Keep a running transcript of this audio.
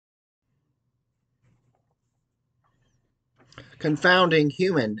Confounding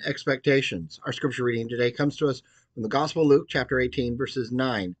human expectations. Our scripture reading today comes to us from the Gospel of Luke, chapter 18, verses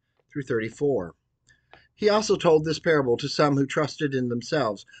 9 through 34. He also told this parable to some who trusted in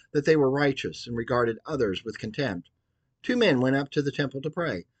themselves that they were righteous and regarded others with contempt. Two men went up to the temple to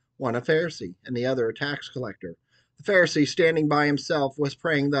pray, one a Pharisee and the other a tax collector. The Pharisee, standing by himself, was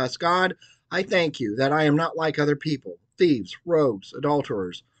praying thus: God, I thank you that I am not like other people, thieves, rogues,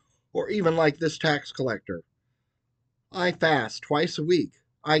 adulterers, or even like this tax collector. I fast twice a week.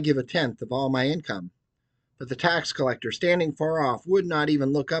 I give a tenth of all my income. But the tax collector, standing far off, would not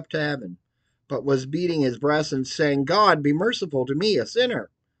even look up to heaven, but was beating his breast and saying, God, be merciful to me, a sinner.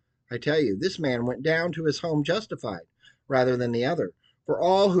 I tell you, this man went down to his home justified rather than the other. For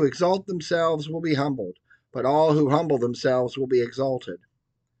all who exalt themselves will be humbled, but all who humble themselves will be exalted.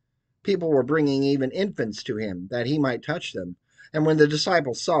 People were bringing even infants to him, that he might touch them. And when the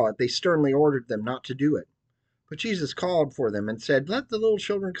disciples saw it, they sternly ordered them not to do it. But Jesus called for them and said, Let the little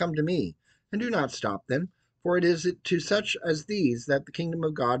children come to me, and do not stop them, for it is to such as these that the kingdom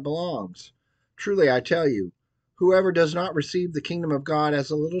of God belongs. Truly I tell you, whoever does not receive the kingdom of God as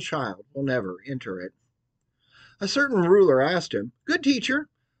a little child will never enter it. A certain ruler asked him, Good teacher,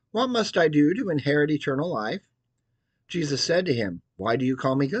 what must I do to inherit eternal life? Jesus said to him, Why do you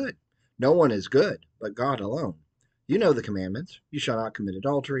call me good? No one is good but God alone. You know the commandments. You shall not commit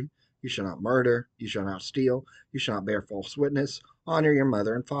adultery. You shall not murder. You shall not steal. You shall not bear false witness. Honor your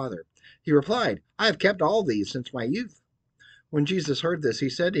mother and father. He replied, I have kept all these since my youth. When Jesus heard this, he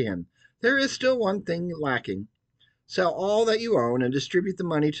said to him, There is still one thing lacking. Sell all that you own and distribute the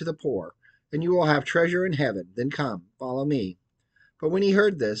money to the poor, and you will have treasure in heaven. Then come, follow me. But when he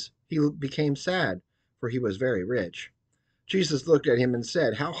heard this, he became sad, for he was very rich. Jesus looked at him and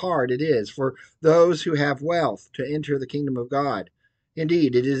said, How hard it is for those who have wealth to enter the kingdom of God.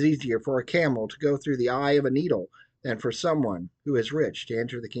 Indeed, it is easier for a camel to go through the eye of a needle than for someone who is rich to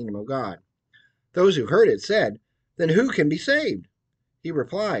enter the kingdom of God. Those who heard it said, Then who can be saved? He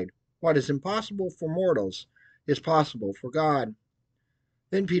replied, What is impossible for mortals is possible for God.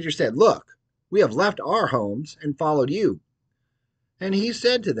 Then Peter said, Look, we have left our homes and followed you. And he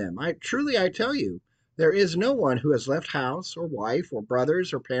said to them, Truly I tell you, there is no one who has left house or wife or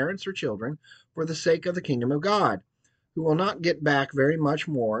brothers or parents or children for the sake of the kingdom of God, who will not get back very much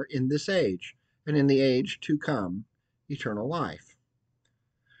more in this age, and in the age to come, eternal life.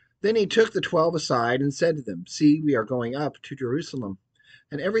 Then he took the 12 aside and said to them, See, we are going up to Jerusalem,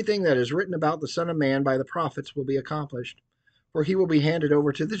 and everything that is written about the Son of Man by the prophets will be accomplished. For he will be handed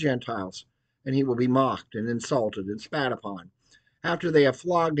over to the Gentiles, and he will be mocked and insulted and spat upon. After they have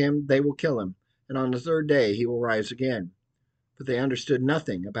flogged him, they will kill him, and on the third day he will rise again. But they understood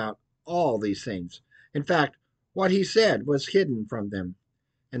nothing about all these things. In fact, what he said was hidden from them,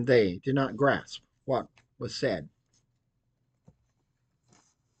 and they did not grasp what was said.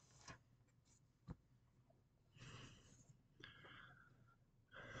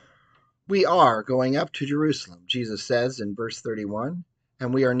 We are going up to Jerusalem, Jesus says in verse 31,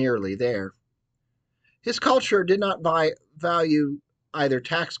 and we are nearly there. His culture did not value either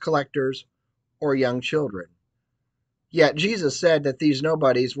tax collectors or young children. Yet Jesus said that these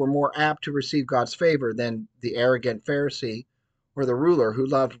nobodies were more apt to receive God's favor than the arrogant Pharisee or the ruler who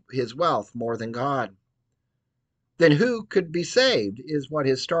loved his wealth more than God. Then who could be saved is what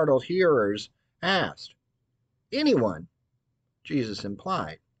his startled hearers asked. Anyone, Jesus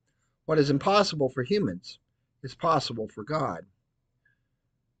implied. What is impossible for humans is possible for God.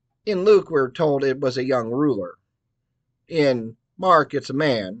 In Luke, we're told it was a young ruler. In Mark, it's a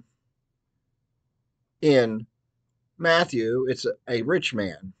man. In Matthew, it's a rich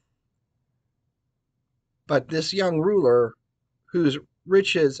man. But this young ruler, whose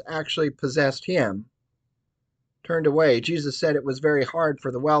riches actually possessed him, turned away. Jesus said it was very hard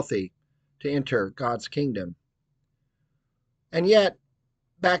for the wealthy to enter God's kingdom. And yet,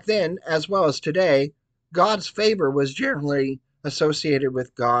 back then, as well as today, God's favor was generally associated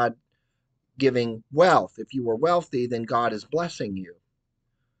with God giving wealth. If you were wealthy, then God is blessing you.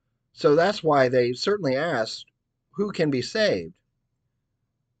 So that's why they certainly asked, who can be saved?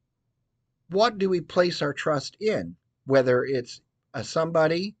 What do we place our trust in? Whether it's a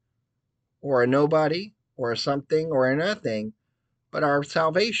somebody or a nobody or a something or a nothing, but our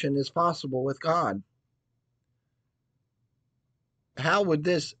salvation is possible with God. How would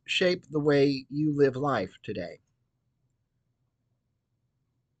this shape the way you live life today?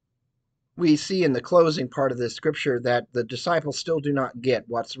 We see in the closing part of this scripture that the disciples still do not get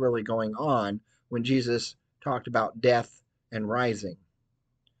what's really going on when Jesus talked about death and rising.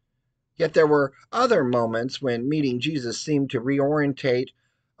 Yet there were other moments when meeting Jesus seemed to reorientate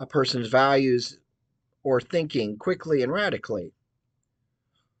a person's values or thinking quickly and radically?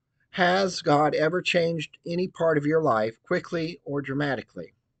 Has God ever changed any part of your life quickly or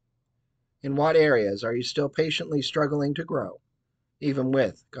dramatically? In what areas are you still patiently struggling to grow, even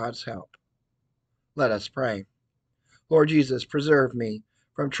with God's help? Let us pray. Lord Jesus, preserve me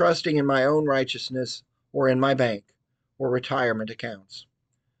from trusting in my own righteousness or in my bank or retirement accounts.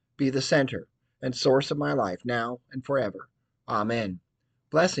 Be the center and source of my life now and forever. Amen.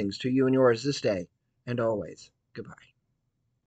 Blessings to you and yours this day and always. Goodbye.